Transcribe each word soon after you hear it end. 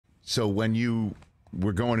So when you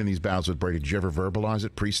were going in these battles with Brady, did you ever verbalize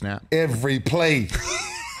it pre-snap? Every play.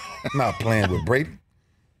 I'm not playing with Brady.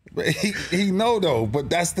 He know though, but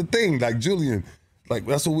that's the thing. Like Julian, like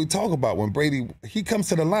that's what we talk about. When Brady, he comes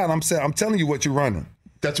to the line, I'm telling you what you're running.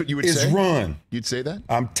 That's what you would say? It's run. You'd say that?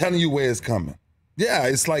 I'm telling you where it's coming. Yeah,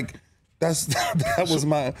 it's like that was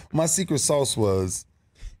my secret sauce was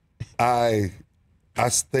I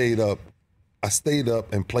stayed up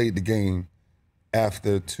and played the game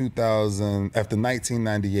after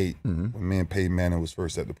 1998 when me and Peyton Manning was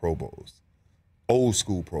first at the Pro Bowls. Old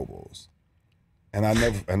school Pro Bowls. And I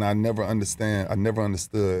never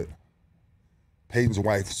understood Peyton's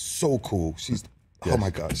wife, so cool. Oh my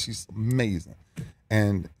God, she's amazing.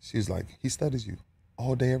 And she's like, he studies you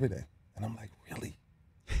all day, every day. And I'm like, really?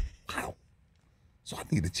 Wow. So I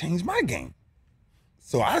need to change my game.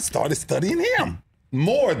 So I started studying him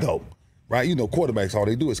more though, right? You know, quarterbacks, all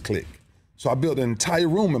they do is click. So I built an entire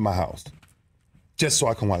room in my house just so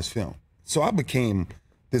I can watch film. So I became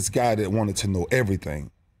this guy that wanted to know everything.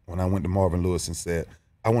 When I went to Marvin Lewis and said,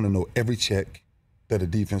 I want to know every check that a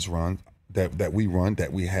defense runs, that we run,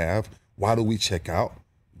 that we have. Why do we check out?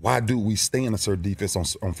 Why do we stay in a certain defense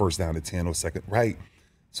on first down to 10 or second, right?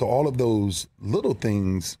 So all of those little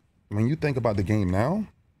things, when you think about the game now,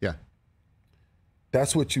 yeah,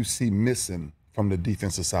 that's what you see missing from the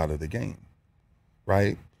defensive side of the game,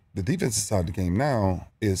 right? The defensive side of the game now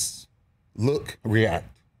is look, react.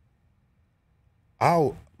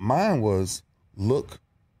 Mine was look,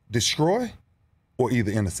 destroy, or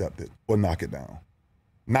either intercept it or knock it down.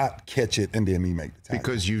 Not catch it and then me make the tackle.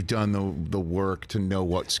 Because you've done the work to know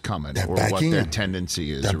what's coming or what their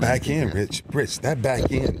tendency is. That back end, Rich, that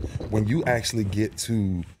back end, when you actually get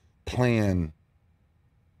to playing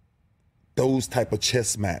those type of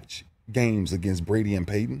chess match games against Brady and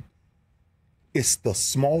Peyton, it's the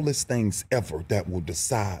smallest things ever that will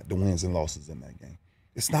decide the wins and losses in that game.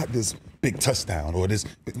 It's not this big touchdown or this,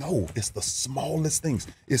 no, it's the smallest things.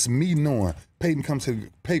 It's me knowing Peyton comes to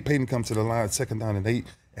the line, second down and 8,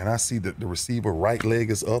 and I see that the receiver right leg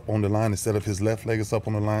is up on the line instead of his left leg is up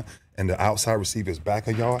on the line, and the outside receiver is back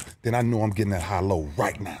a yard, then I know I'm getting that high-low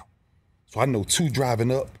right now. So I know 2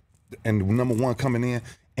 driving up and number 1 coming in,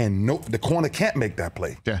 and the corner can't make that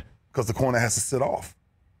play. Yeah. Because the corner has to sit off.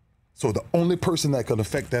 So the only person that can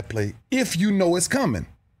affect that play, if you know it's coming,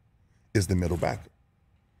 is the middle backer.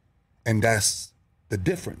 And that's the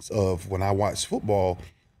difference of when I watch football,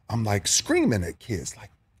 I'm like screaming at kids, like,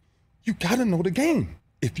 you gotta know the game.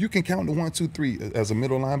 If you can count to 1, 2, 3 as a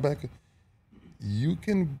middle linebacker, you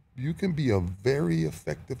can be a very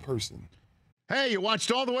effective person. Hey, you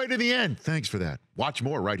watched all the way to the end. Thanks for that. Watch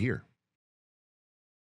more right here.